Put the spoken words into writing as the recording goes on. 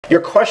Your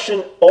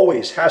question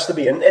always has to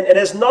be, and it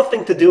has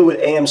nothing to do with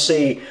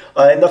AMC,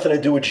 and nothing to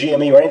do with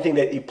GME or anything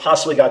that you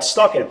possibly got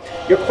stuck in.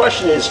 Your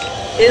question is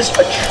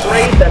a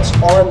trade that's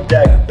on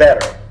deck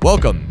better?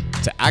 Welcome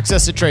to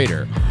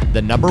AccessATrader,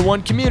 the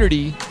 #1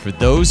 community for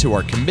those who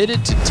are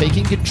committed to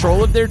taking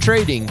control of their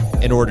trading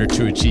in order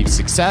to achieve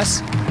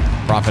success,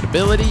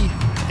 profitability,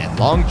 and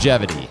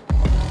longevity.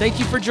 Thank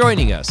you for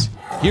joining us.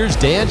 Here's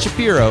Dan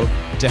Shapiro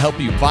to help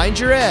you find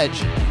your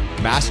edge,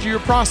 master your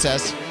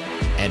process,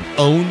 and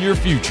own your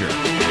future.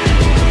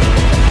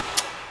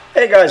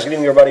 Hey guys, good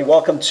evening everybody.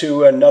 Welcome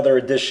to another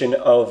edition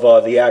of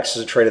the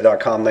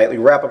AccessATrader.com nightly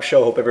wrap-up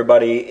show. Hope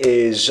everybody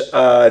is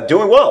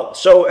doing well.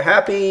 So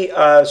happy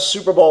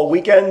Super Bowl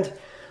weekend,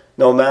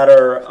 no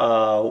matter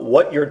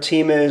what your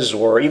team is,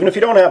 or even if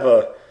you don't have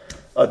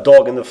a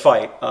dog in the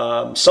fight.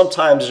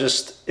 Sometimes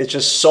it's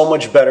just so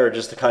much better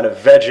just to kind of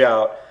veg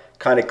out,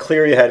 kind of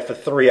clear your head for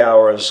 3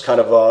 hours, kind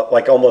of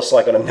like almost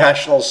like on a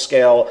national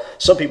scale,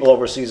 some people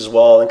overseas as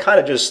well, and kind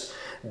of just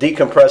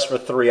decompress for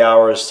 3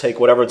 hours, take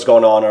whatever's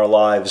going on in our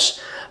lives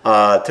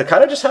to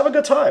kind of just have a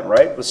good time,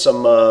 right? With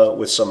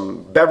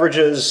some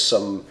beverages,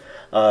 some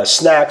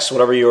snacks,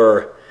 whatever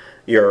your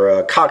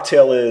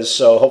cocktail is.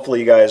 So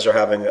hopefully you guys are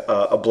having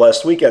a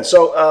blessed weekend.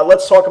 So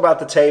let's talk about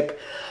the tape.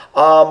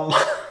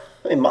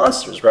 In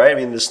monsters, right? I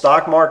mean, the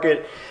stock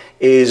market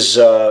is,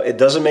 it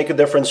doesn't make a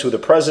difference who the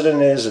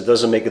president is. It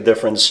doesn't make a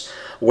difference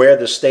where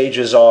the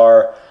stages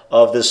are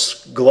of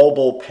this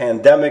global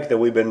pandemic that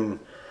we've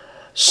been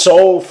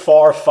so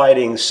far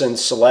fighting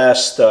since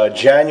last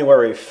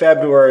January,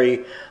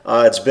 February.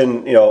 It's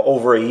been,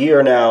 over a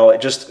year now.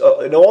 Just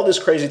in all these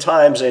crazy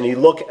times, and you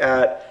look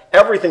at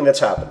everything that's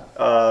happened.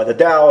 The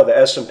Dow, the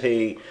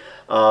S&P,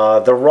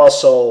 the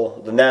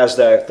Russell, the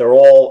NASDAQ, they're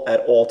all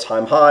at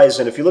all-time highs.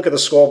 And if you look at the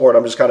scoreboard,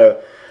 I'm just kind of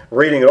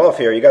reading it off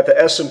here. You got the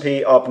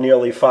S&P up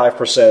nearly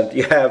 5%.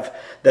 You have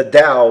the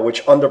Dow,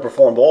 which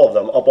underperformed all of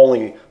them, up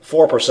only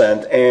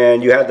 4%.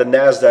 And you had the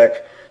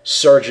NASDAQ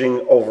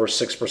surging over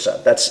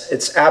 6%.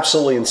 It's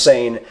absolutely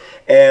insane.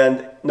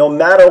 And no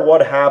matter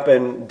what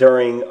happened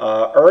during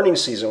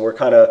earnings season, we're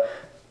kind of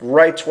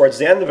right towards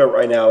the end of it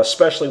right now,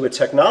 especially with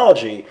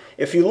technology.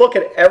 If you look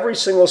at every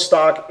single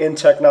stock in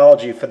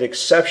technology, for the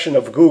exception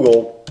of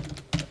Google,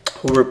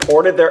 who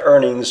reported their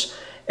earnings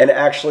and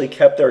actually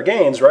kept their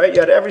gains, right? You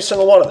had every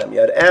single one of them. You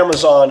had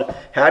Amazon,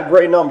 had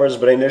great numbers,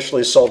 but they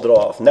initially sold it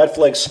off.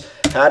 Netflix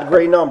had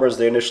great numbers,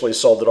 they initially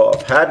sold it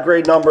off. Had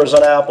great numbers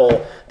on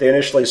Apple, they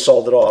initially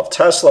sold it off.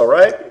 Tesla,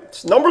 right?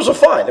 Numbers are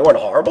fine. They weren't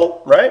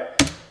horrible, right?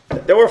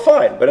 They were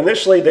fine, but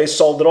initially they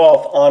sold it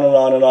off, on and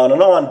on and on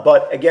and on.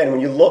 But again, when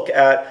you look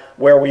at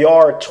where we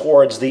are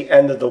towards the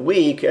end of the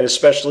week, and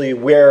especially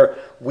where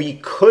we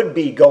could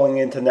be going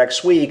into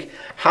next week,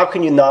 how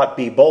can you not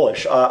be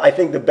bullish? I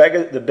think the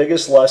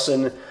biggest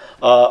lesson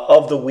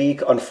of the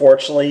week,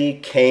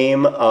 unfortunately,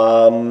 came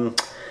in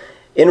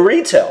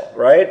retail,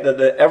 right?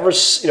 The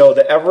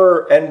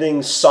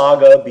ever-ending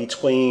saga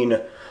between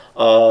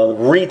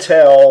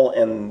retail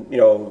and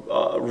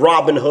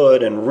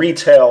Robinhood and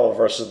retail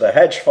versus the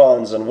hedge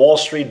funds and Wall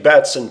Street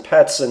bets and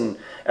pets and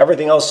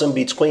everything else in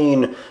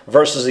between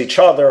versus each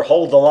other.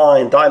 Hold the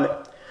line, diamond.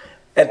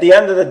 At the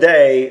end of the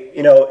day,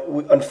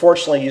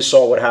 unfortunately, you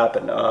saw what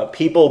happened.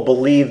 People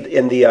believed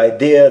in the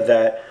idea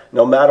that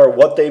no matter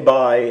what they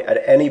buy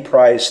at any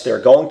price, they're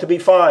going to be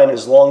fine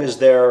as long as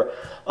they're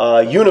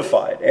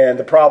unified. And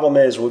the problem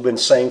is, we've been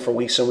saying for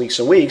weeks and weeks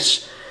and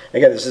weeks.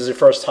 Again, this is your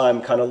first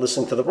time kind of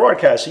listening to the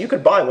broadcast, so you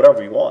could buy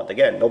whatever you want.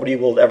 Again, nobody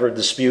will ever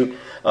dispute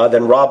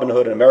then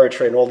Robinhood and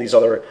Ameritrade and all these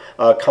other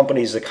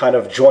companies that kind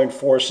of joined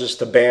forces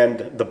to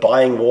ban the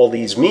buying of all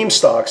these meme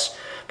stocks.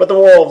 But the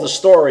moral of the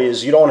story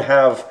is you don't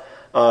have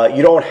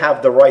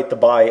the right to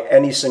buy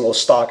any single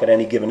stock at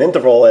any given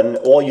interval, and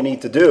all you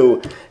need to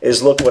do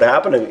is look what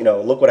happened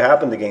to look what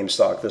happened to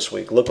GameStop this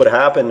week. Look what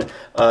happened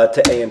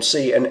to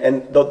AMC,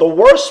 and the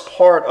worst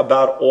part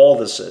about all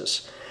this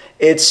is,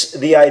 it's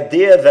the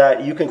idea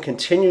that you can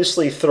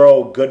continuously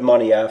throw good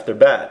money after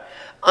bad.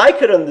 I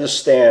could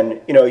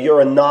understand, you're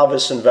a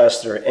novice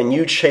investor and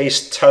you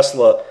chase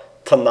Tesla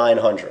to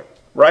 900,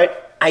 right?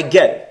 I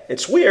get it.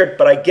 It's weird,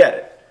 but I get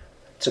it.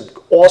 It's an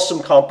awesome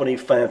company,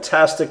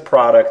 fantastic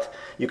product.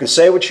 You can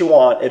say what you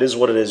want. It is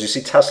what it is. You see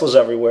Teslas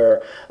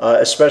everywhere,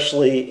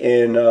 especially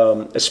in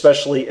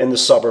the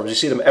suburbs. You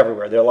see them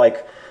everywhere.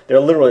 They're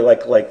literally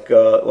like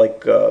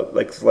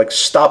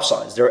stop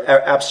signs. They're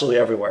absolutely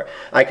everywhere.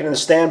 I can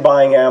understand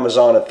buying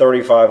Amazon at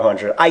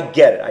 3,500. I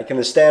get it. I can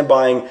understand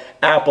buying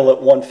Apple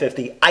at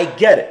 150. I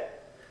get it.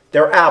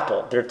 They're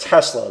Apple, they're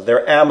Tesla,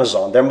 they're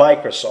Amazon, they're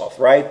Microsoft,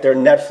 right? They're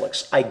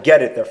Netflix. I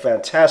get it. They're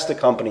fantastic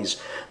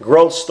companies,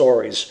 growth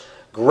stories,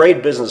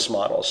 great business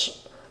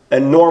models,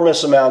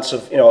 enormous amounts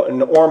of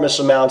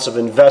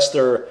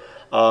investor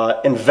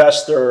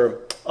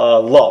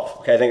love.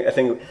 Okay, I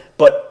think,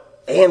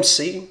 but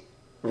AMC.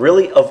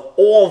 Really, of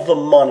all the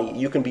money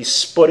you can be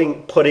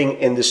putting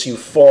in this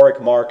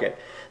euphoric market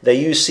that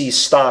you see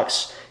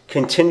stocks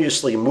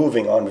continuously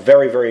moving on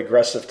very, very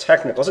aggressive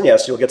technicals. And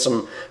yes, you'll get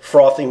some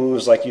frothy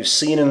moves like you've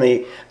seen in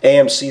the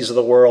AMCs of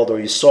the world or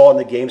you saw in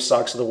the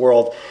GameStops of the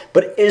world.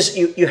 But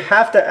you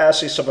have to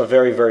ask yourself a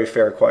very, very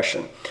fair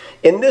question.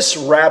 In this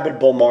rabid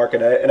bull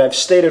market, and I've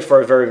stated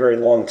for a very, very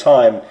long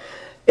time,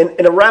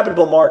 in a rabid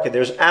bull market,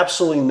 there's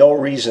absolutely no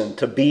reason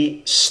to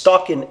be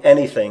stuck in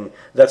anything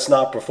that's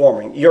not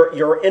performing.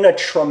 You're in a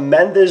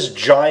tremendous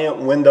giant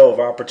window of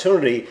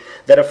opportunity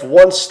that if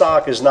one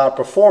stock is not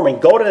performing,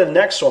 go to the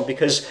next one,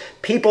 because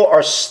people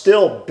are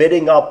still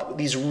bidding up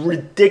these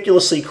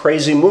ridiculously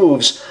crazy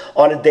moves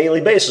on a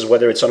daily basis,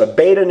 whether it's on a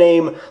beta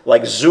name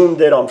like Zoom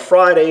did on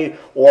Friday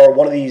or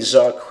one of these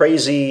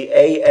crazy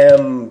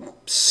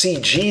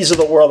AMCGs of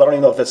the world. I don't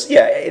even know if that's,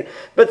 yeah.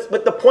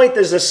 But the point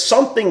is, there's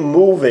something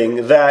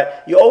moving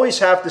that you always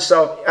have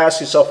to ask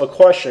yourself a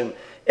question.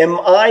 Am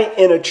I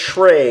in a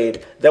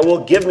trade that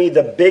will give me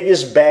the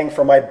biggest bang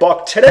for my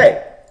buck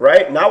today?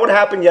 Right? Not what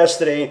happened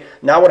yesterday,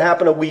 not what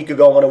happened a week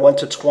ago when it went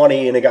to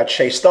 20 and it got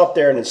chased up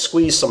there and it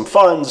squeezed some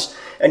funds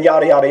and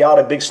yada, yada,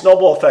 yada, big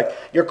snowball effect.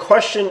 Your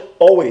question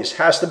always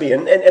has to be,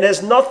 and it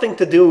has nothing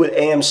to do with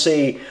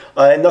AMC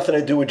and nothing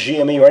to do with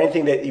GME or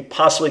anything that you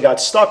possibly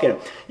got stuck in.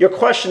 Your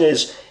question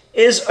is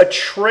a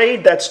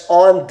trade that's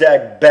on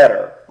deck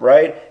better,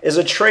 right? Is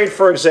a trade,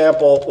 for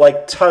example,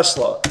 like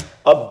Tesla,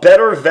 a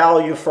better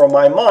value for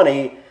my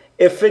money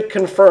if it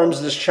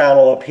confirms this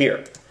channel up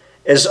here?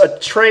 Is a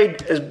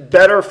trade is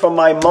better for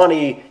my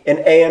money in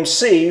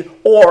AMC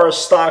or a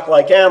stock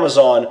like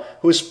Amazon,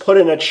 who's put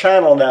in a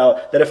channel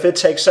now that if it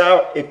takes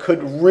out, it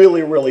could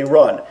really, really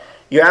run?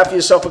 You ask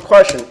yourself a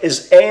question.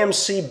 Is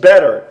AMC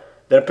better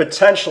than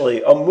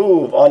potentially a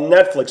move on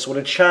Netflix with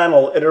a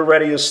channel it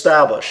already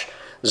established?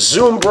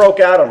 Zoom broke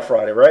out on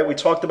Friday, right? We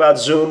talked about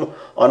Zoom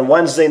on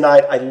Wednesday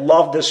night. I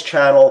love this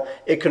channel.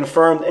 It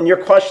confirmed. And your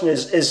question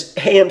is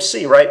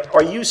AMC, right?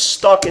 Are you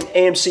stuck in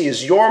AMC?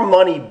 Is your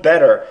money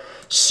better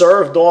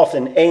served off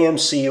in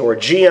AMC or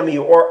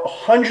GME or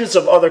hundreds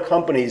of other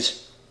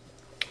companies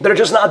that are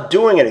just not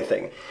doing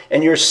anything?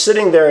 And you're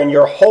sitting there and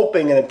you're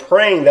hoping and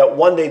praying that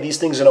one day these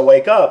things are going to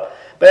wake up.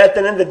 But at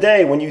the end of the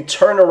day, when you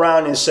turn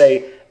around and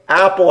say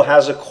Apple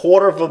has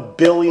 $250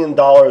 million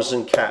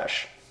in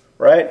cash,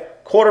 right?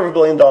 $250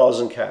 million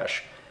in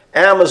cash.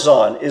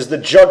 Amazon is the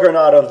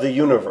juggernaut of the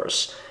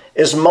universe.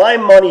 Is my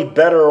money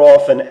better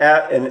off in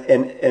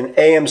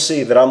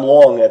AMC that I'm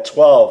long at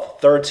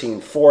 12,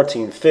 13,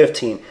 14,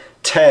 15,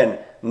 10,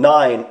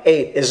 9,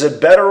 8? Is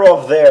it better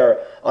off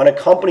there on a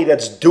company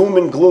that's doom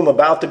and gloom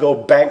about to go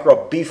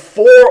bankrupt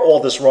before all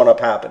this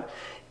run-up happened?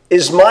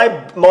 Is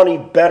my money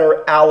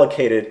better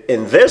allocated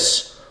in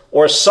this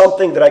or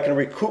something that I can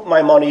recoup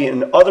my money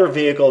in other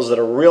vehicles that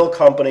are real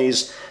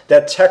companies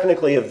that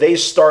technically, if they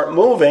start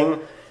moving,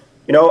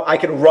 you know, I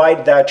can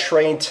ride that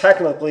train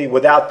technically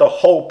without the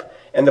hope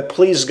and the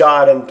please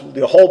God and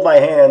the hold my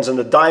hands and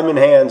the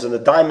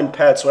diamond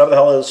pets, whatever the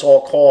hell it's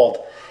all called?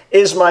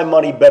 Is my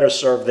money better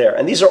served there?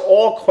 And these are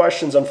all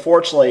questions,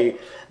 unfortunately,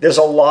 there's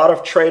a lot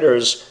of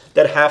traders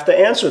that have to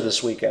answer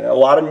this weekend. A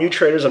lot of new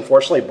traders,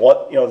 unfortunately,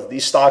 bought, you know,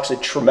 these stocks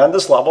at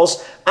tremendous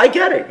levels. I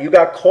get it. You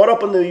got caught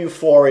up in the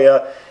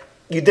euphoria.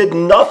 You did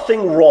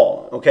nothing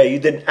wrong, okay? You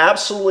did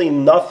absolutely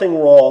nothing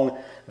wrong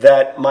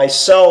that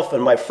myself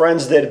and my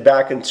friends did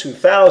back in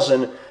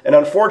 2000. And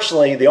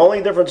unfortunately, the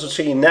only difference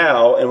between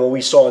now and what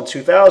we saw in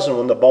 2000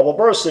 when the bubble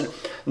bursted,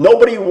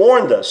 nobody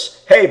warned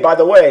us, hey, by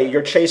the way,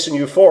 you're chasing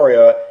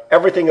euphoria.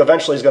 Everything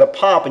eventually is going to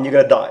pop and you're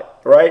going to die,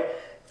 right?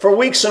 For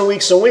weeks and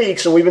weeks and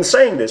weeks, and we've been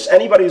saying this,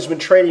 anybody who's been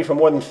trading for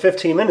more than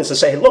 15 minutes to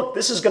say, hey, look,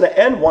 this is going to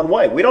end one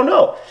way. We don't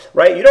know,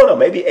 right? You don't know.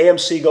 Maybe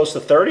AMC goes to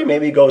 30,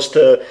 maybe it goes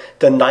to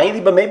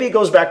 90, but maybe it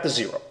goes back to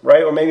 0,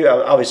 right? Or maybe,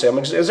 obviously, I'm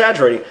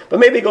exaggerating, but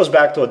maybe it goes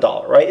back to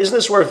 $1, right? Isn't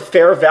this where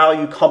fair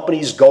value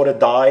companies go to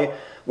die?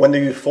 When the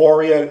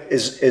euphoria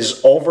is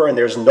over and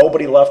there's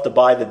nobody left to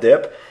buy the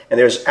dip and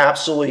there's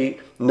absolutely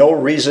no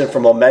reason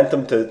for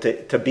momentum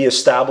to be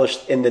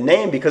established in the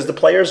name because the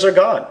players are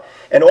gone.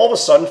 And all of a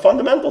sudden,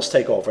 fundamentals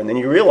take over. And then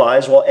you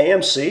realize, well,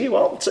 AMC,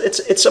 well,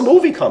 it's a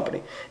movie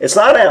company. It's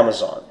not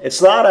Amazon.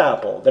 It's not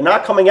Apple. They're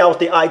not coming out with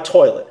the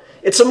iToilet.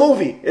 It's a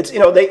movie. It's, you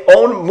know, they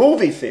own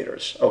movie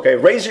theaters. Okay,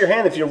 raise your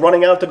hand if you're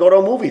running out to go to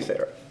a movie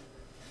theater.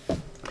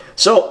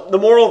 So the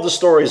moral of the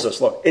story is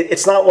this. Look,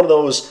 it's not one of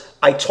those,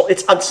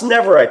 it's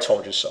never I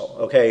told you so,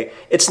 okay?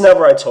 It's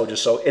never I told you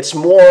so. It's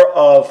more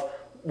of,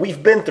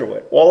 we've been through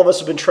it. All of us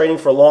have been trading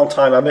for a long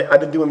time. I've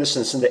been doing this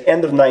since the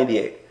end of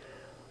 '98.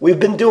 We've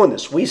been doing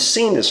this. We've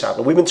seen this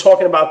happen. We've been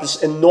talking about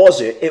this in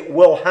nausea. It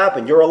will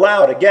happen. You're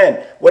allowed,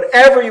 again,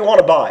 whatever you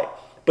want to buy.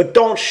 But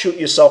don't shoot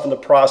yourself in the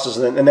process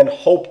and then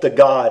hope to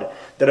God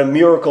that a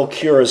miracle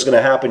cure is going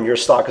to happen. Your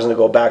stock is going to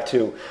go back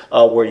to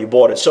where you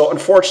bought it. So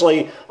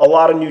unfortunately, a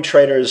lot of new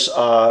traders,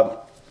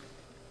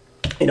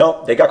 you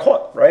know, they got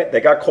caught, right?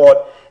 They got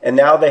caught, and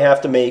now they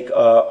have to make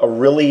a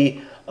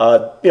really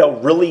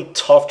really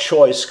tough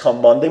choice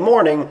come Monday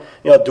morning.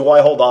 You know, do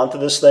I hold on to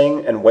this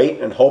thing and wait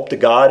and hope to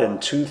God in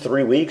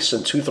 2-3 weeks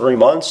and 2-3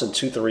 months and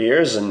 2-3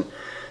 years and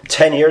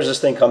 10 years this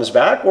thing comes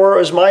back? Or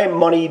is my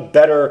money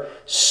better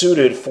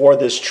suited for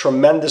this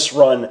tremendous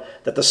run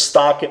that the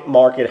stock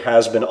market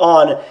has been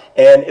on?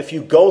 And if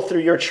you go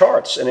through your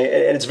charts, and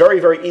it's very,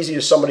 very easy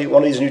to somebody,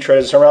 one of these new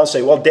traders, to turn around and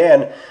say, well,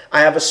 Dan,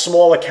 I have a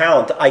small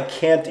account. I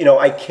can't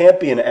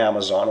be in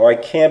Amazon, or I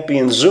can't be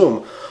in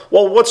Zoom.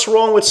 Well, what's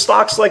wrong with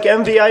stocks like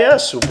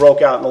MVIS, who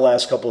broke out in the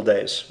last couple of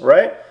days,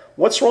 right?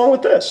 What's wrong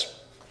with this?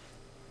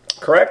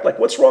 Correct? Like,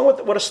 what's wrong with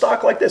a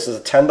stock like this? It's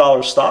a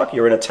 $10 stock.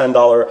 You're in a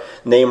 $10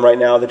 name right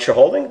now that you're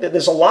holding.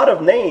 There's a lot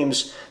of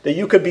names that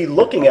you could be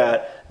looking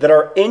at that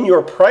are in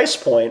your price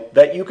point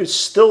that you could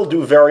still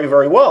do very,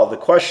 very well. The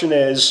question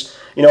is,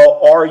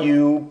 are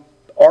you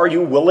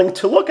willing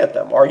to look at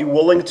them? Are you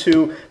willing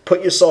to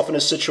put yourself in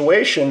a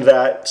situation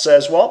that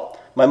says, well,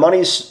 my money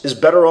is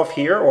better off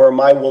here, or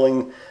am I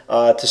willing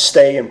to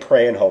stay and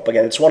pray and hope?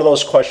 Again, it's one of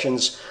those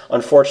questions,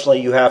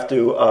 unfortunately, you have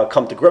to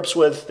come to grips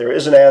with. There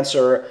is an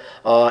answer.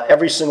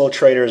 Every single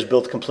trader is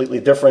built completely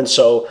different.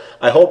 So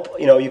I hope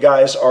you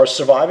guys are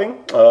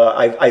surviving.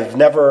 I've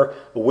never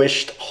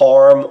wished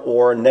harm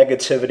or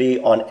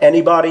negativity on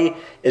anybody.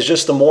 It's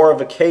just more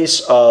of a case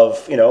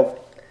of,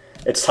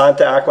 it's time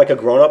to act like a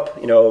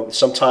grown-up.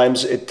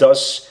 Sometimes it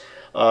does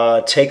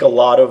take a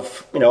lot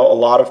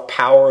of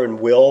power and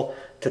will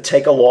to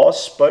take a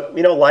loss, but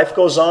life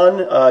goes on.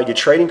 Your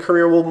trading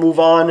career will move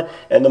on,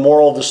 and the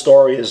moral of the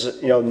story is,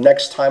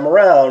 next time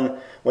around,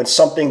 when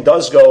something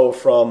does go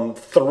from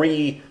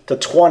 3 to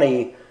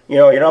 20,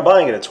 you're not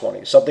buying it at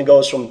 20. Something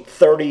goes from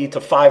 30 to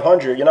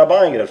 500, you're not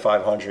buying it at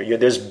 500.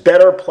 There's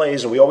better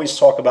plays, and we always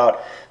talk about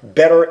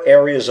better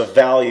areas of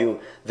value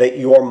that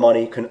your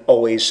money can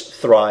always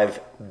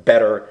thrive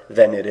better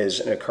than it is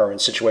in a current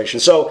situation.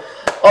 So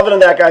other than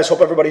that, guys,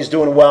 hope everybody's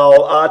doing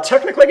well.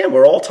 Technically, again,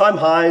 we're all-time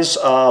highs.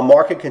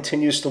 Market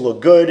continues to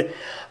look good.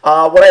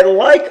 What I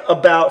like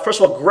about,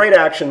 first of all, great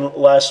action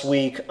last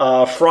week.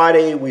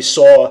 Friday, we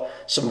saw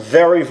some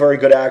very, very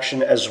good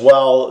action as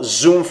well.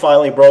 Zoom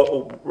finally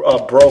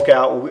broke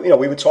out.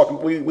 We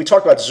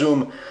talked about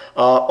Zoom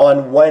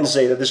on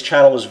Wednesday, that this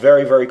channel was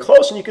very, very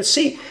close. And you can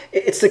see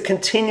it's the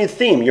continued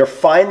theme. You're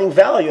finding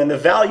value, and the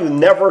value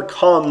never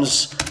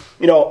comes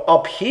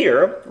up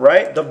here,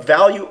 right? The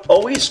value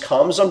always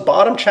comes on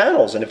bottom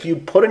channels. And if you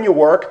put in your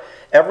work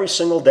every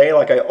single day,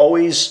 like I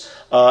always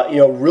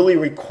really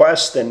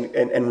request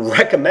and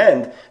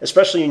recommend,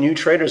 especially new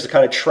traders, to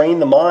kind of train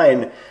the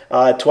mind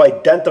to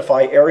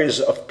identify areas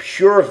of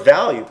pure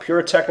value,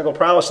 pure technical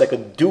prowess that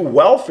could do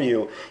well for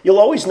you, you'll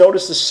always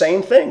notice the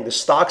same thing. The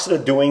stocks that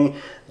are doing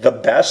the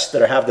best,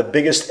 that have the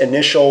biggest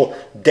initial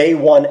day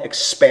one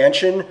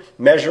expansion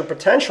measure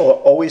potential, are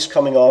always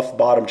coming off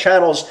bottom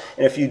channels.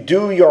 And if you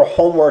do your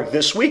homework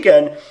this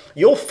weekend,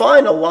 you'll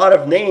find a lot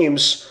of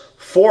names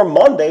for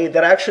Monday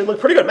that actually look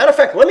pretty good. Matter of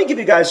fact, let me give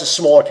you guys a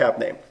smaller cap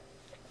name,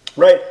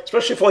 right?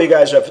 Especially for all you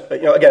guys who have,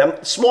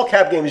 again, small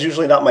cap game is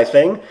usually not my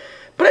thing.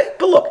 But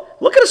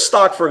look at a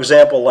stock, for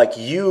example, like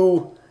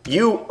UONEK,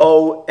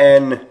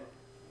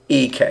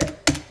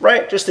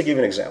 right? Just to give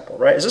you an example,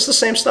 right? Is this the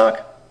same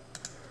stock?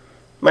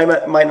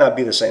 Might not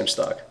be the same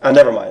stock.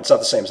 Never mind, it's not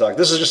the same stock.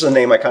 This is just a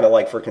name I kind of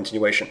like for a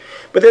continuation.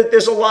 But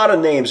there's a lot of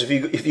names. If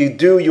you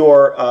do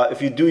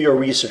your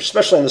research,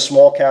 especially in the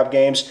small cap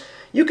games,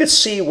 you could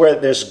see where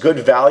there's good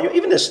value.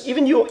 Even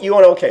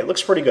UNOK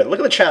looks pretty good.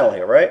 Look at the channel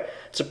here, right?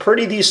 It's a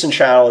pretty decent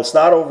channel. It's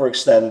not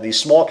overextended. These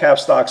small cap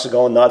stocks are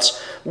going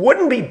nuts.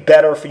 Wouldn't be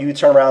better for you to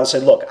turn around and say,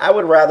 look, I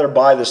would rather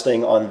buy this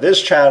thing on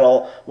this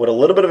channel with a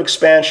little bit of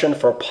expansion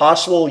for a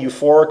possible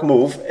euphoric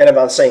move. And I'm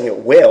not saying it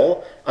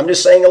will. I'm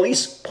just saying at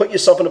least put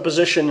yourself in a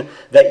position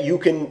that you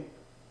can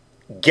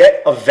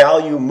get a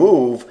value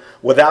move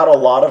without a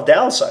lot of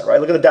downside,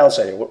 right? Look at the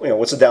downside here.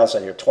 What's the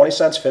downside here? 20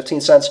 cents,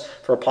 15 cents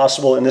for a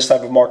possible, in this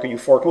type of market,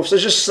 euphoric move. So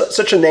there's just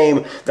such a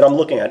name that I'm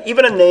looking at.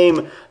 Even a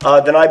name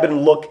that I've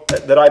been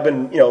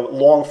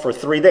long for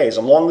 3 days.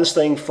 I'm long this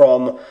thing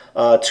from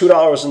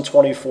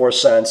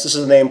 $2.24. This is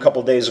a name a couple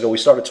of days ago. We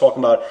started talking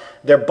about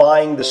they're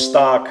buying the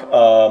stock.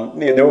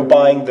 They were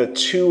buying the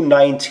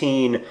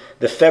 $2.19,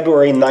 the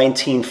February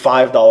 19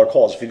 $5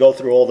 calls. If you go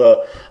through all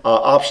the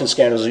option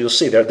scanners, you'll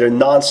see they're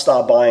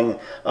nonstop buying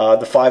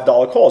the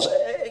 $5 calls.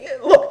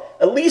 Look,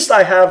 at least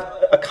I have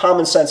a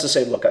common sense to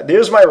say, look,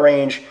 there's my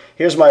range,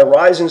 here's my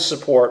rising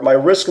support, my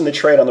risk in the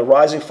trade on the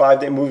rising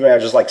 5-day moving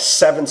average is like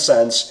 7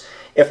 cents.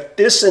 If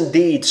this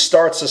indeed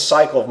starts a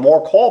cycle of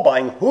more call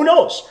buying, who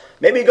knows?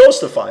 Maybe it goes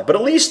to 5, but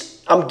at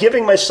least I'm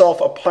giving myself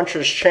a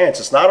puncher's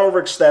chance. It's not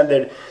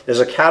overextended. There's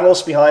a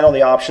catalyst behind all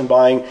the option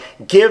buying.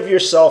 Give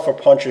yourself a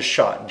puncher's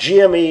shot.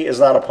 GME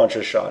is not a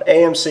puncher's shot.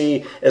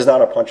 AMC is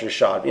not a puncher's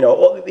shot.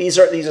 These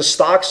are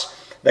stocks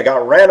that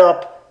got ran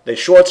up. They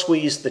short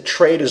squeezed, the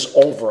trade is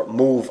over,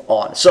 move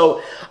on.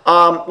 So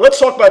let's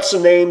talk about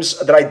some names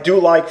that I do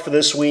like for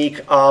this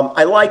week.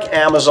 I like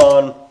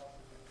Amazon,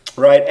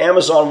 right?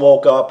 Amazon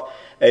woke up,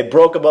 it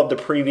broke above the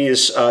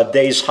previous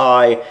day's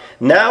high.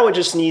 Now it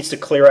just needs to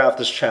clear out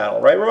this channel,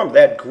 right? Remember,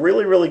 they had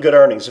really, really good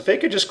earnings. If it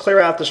could just clear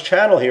out this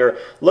channel here,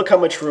 look how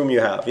much room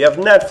you have. You have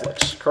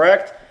Netflix,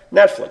 correct?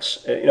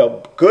 Netflix,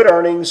 good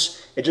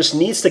earnings. It just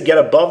needs to get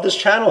above this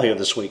channel here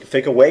this week. If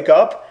it could wake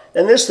up,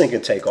 then this thing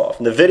could take off.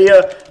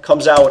 NVIDIA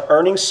comes out with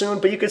earnings soon,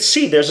 but you can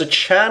see there's a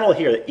channel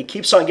here. It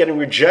keeps on getting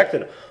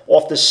rejected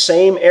off the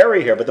same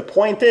area here. But the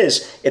point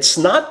is, it's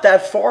not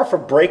that far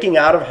from breaking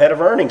out ahead of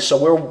earnings.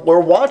 So we're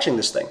watching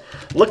this thing.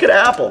 Look at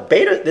Apple.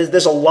 Beta,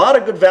 there's a lot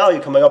of good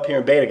value coming up here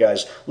in beta,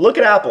 guys. Look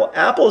at Apple.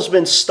 Apple has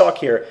been stuck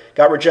here.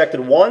 Got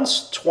rejected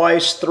once,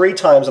 twice, 3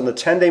 times on the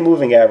 10-day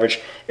moving average.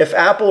 If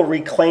Apple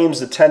reclaims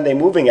the 10-day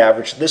moving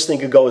average, this thing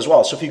could go as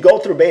well. So if you go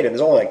through beta,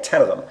 there's only like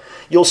 10 of them,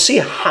 you'll see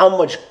how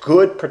much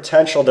good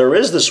potential there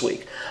is this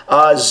week.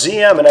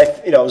 ZM, and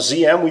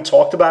ZM we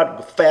talked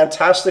about,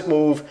 fantastic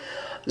move.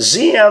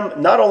 ZM,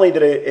 not only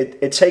did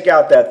it take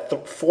out that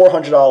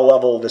 $400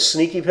 level, the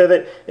sneaky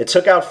pivot, it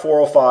took out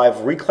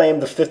 405,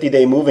 reclaimed the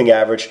 50-day moving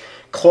average,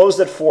 closed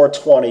at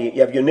 420.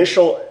 You have your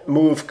initial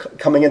move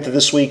coming into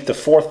this week to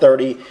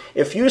 430.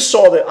 If you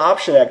saw the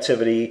option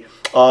activity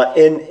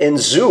in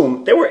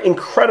Zoom, they were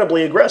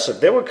incredibly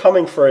aggressive. They were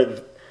coming for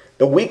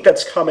the week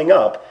that's coming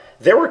up.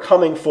 They were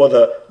coming for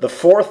the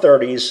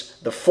 430s,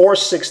 the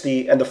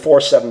 460, and the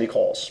 470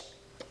 calls.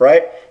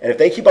 Right? And if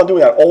they keep on doing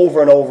that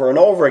over and over and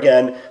over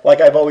again,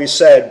 like I've always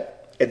said,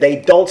 they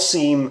don't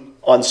seem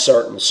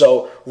uncertain.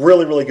 So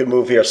really, really good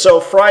move here. So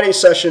Friday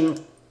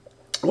session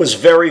was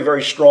very,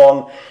 very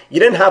strong. You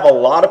didn't have a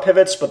lot of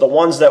pivots, but the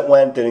ones that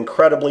went did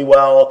incredibly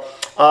well.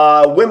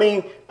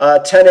 WIMI,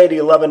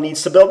 1080-11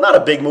 needs to build. Not a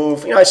big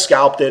move. I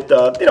scalped it.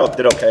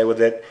 Did okay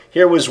with it.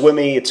 Here was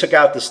WIMI. It took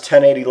out this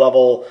 1080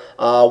 level,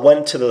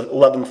 went to the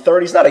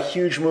 1130s. Not a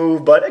huge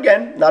move, but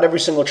again, not every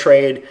single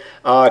trade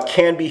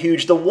can be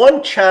huge. The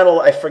one channel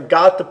I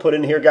forgot to put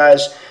in here,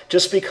 guys,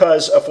 just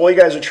because if all you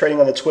guys are trading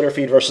on the Twitter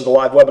feed versus the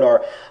live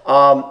webinar,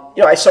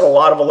 I set a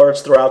lot of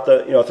alerts throughout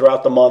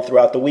the month,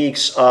 throughout the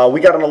weeks. We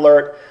got an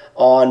alert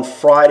on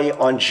Friday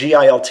on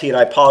GILT, and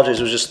I apologize,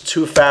 it was just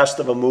too fast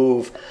of a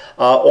move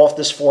off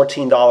this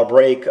 $14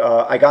 break.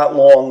 I got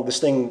long. This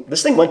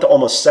thing went to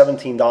almost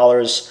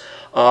 $17.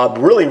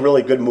 Really,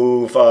 really good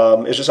move.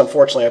 It's just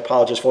unfortunately, I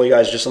apologize for you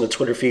guys just on the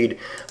Twitter feed.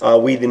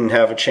 We didn't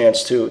have a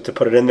chance to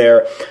put it in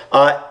there.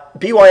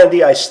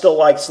 BYND I still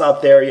like, it's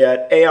not there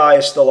yet. AI I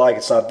still like,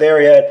 it's not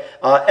there yet.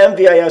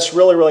 MVIS,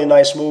 really, really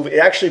nice move. It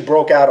actually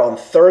broke out on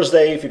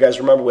Thursday. If you guys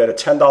remember, we had a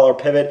 $10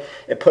 pivot.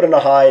 It put in a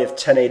high of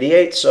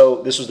 1088,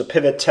 so this was the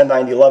pivot.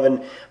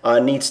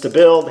 1090.11 needs to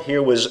build.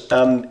 Here was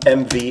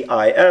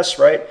MVIS,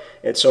 right?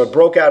 So it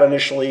broke out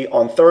initially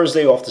on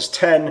Thursday off this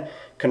 10,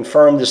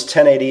 confirmed this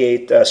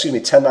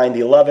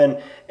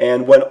 1090.11,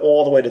 and went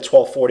all the way to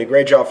 1240.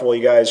 Great job for all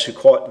you guys who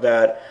caught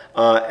that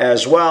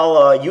as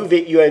well.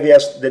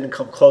 UAVS didn't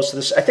come close to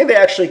this. I think they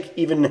actually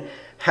even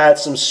had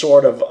some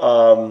sort of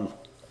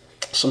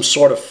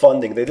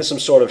funding. They did some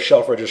sort of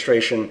shelf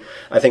registration.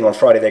 I think on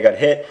Friday they got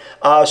hit.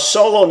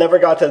 Solo never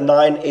got to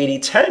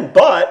 980.10,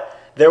 but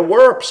there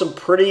were some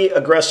pretty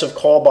aggressive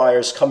call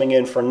buyers coming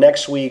in for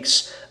next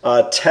week's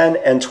 10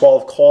 and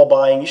 12 call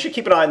buying. You should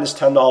keep an eye on this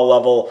 $10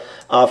 level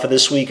for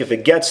this week if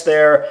it gets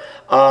there.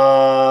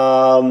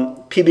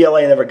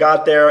 PBLA never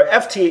got there.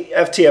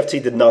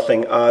 FTFT did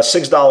nothing.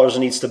 $6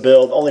 needs to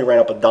build. Only ran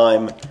up a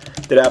dime.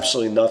 Did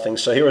absolutely nothing.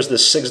 So here was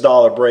this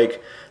 $6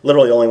 break.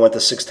 Literally only went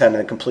to 610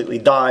 and it completely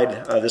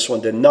died. This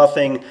one did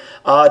nothing.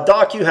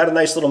 Docu had a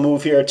nice little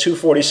move here.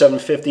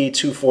 247.50,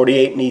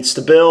 248 needs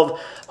to build.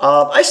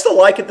 I still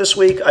like it this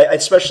week.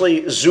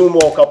 Especially Zoom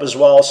woke up as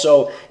well.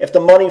 So if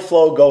the money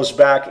flow goes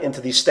back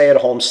into these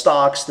stay-at-home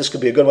stocks, this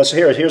could be a good one. So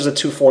here's the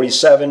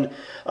 247,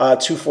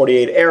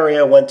 248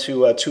 area. Went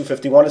to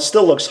 251. It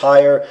still looks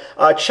higher.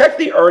 Check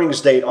the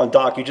earnings date on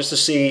Docu just to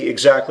see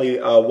exactly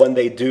when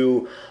they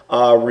do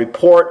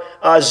report.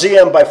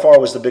 ZM by far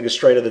was the biggest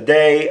trade of the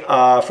day.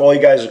 For all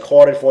you guys who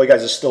caught it, for all you guys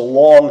who are still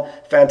long,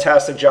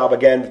 fantastic job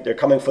again. They're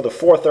coming for the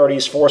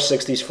 430s,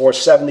 460s,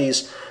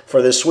 470s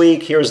for this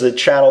week. Here's the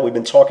channel we've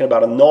been talking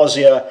about in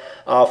nausea.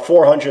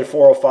 400,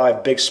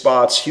 405, big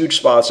spots, huge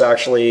spots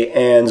actually,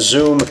 and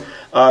Zoom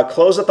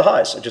closed at the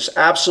highs. It just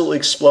absolutely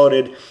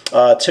exploded,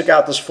 took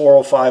out this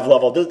 405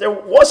 level. There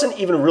wasn't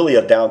even really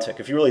a downtick,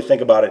 if you really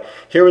think about it.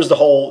 Here is the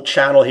whole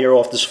channel here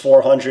off this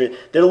 400.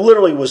 There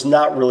literally was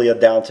not really a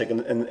downtick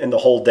in the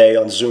whole day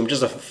on Zoom.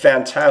 Just a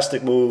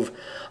fantastic move.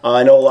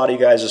 I know a lot of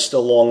you guys are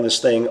still long this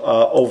thing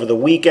over the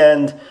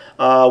weekend.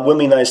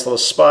 WIMI, nice little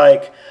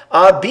spike.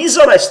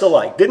 B-Zone I still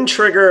like. Didn't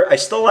trigger. I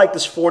still like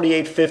this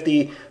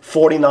 48.50,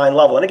 49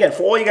 level. And again,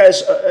 for all you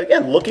guys,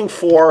 again, looking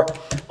for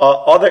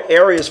other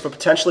areas for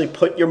potentially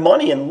put your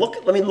money in. Look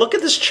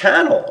at this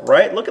channel,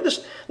 right? Look at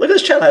this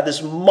channel. I had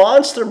this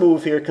monster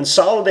move here,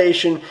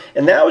 consolidation,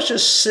 and now it's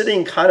just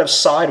sitting kind of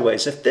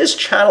sideways. If this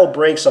channel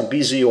breaks on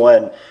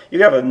BZUN,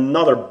 you have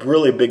another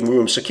really big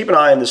move. So keep an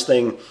eye on this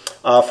thing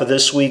for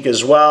this week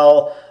as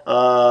well.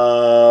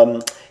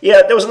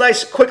 Yeah, there was a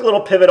nice quick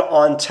little pivot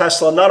on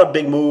Tesla. Not a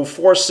big move.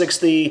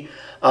 460.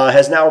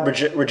 Has now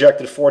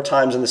rejected 4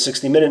 times in the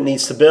 60-minute,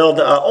 needs to build.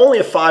 Only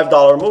a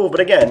 $5 move, but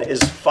again, is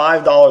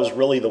 $5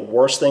 really the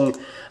worst thing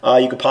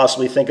you could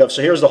possibly think of?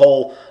 So here's the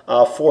whole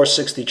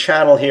 460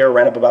 channel here,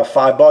 ran up about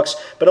 $5,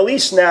 but at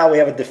least now we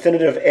have a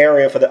definitive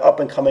area for the up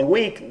and coming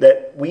week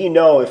that we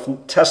know if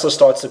Tesla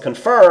starts to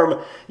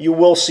confirm, you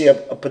will see a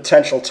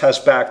potential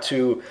test back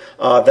to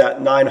that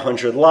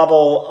 900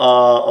 level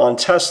on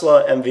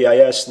Tesla.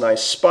 MVIS,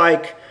 nice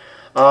spike.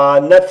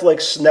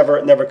 Netflix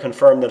never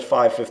confirmed at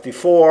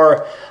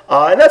 554,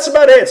 and that's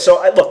about it.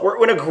 So look,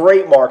 we're in a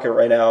great market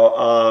right now,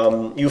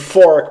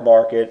 euphoric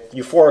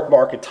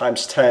market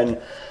times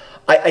 10.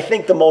 I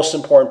think the most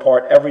important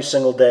part every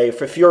single day,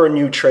 if you're a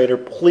new trader,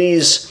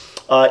 please,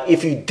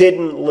 if you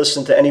didn't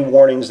listen to any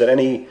warnings that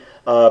any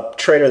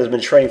trader that's been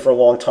trading for a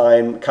long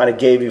time kind of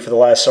gave you for the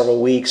last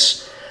several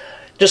weeks,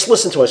 just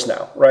listen to us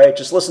now, right?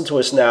 Just listen to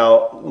us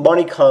now.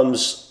 Money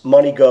comes,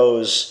 money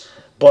goes,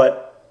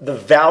 but the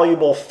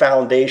valuable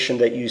foundation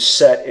that you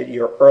set at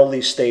your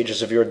early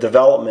stages of your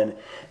development,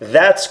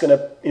 that's going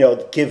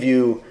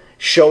to,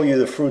 show you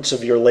the fruits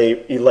of your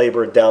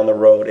labor down the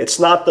road. It's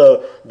not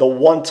the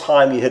one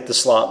time you hit the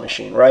slot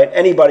machine, right?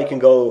 Anybody can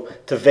go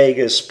to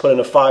Vegas, put in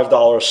a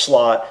 $5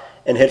 slot,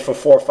 and hit for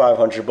 $400 or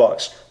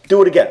 $500.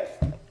 Do it again,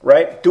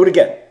 right? Do it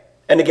again,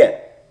 and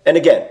again, and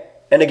again,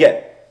 and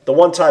again. The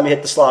one time you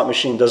hit the slot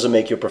machine doesn't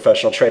make you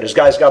professional traders.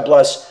 Guys, God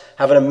bless.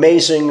 Have an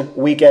amazing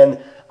weekend.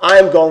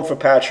 I'm going for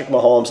Patrick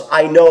Mahomes.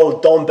 I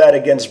know, don't bet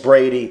against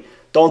Brady.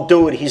 Don't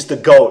do it. He's the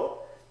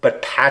GOAT.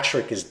 But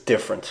Patrick is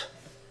different.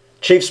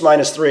 Chiefs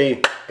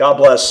 -3. God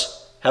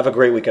bless. Have a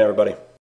great weekend, everybody.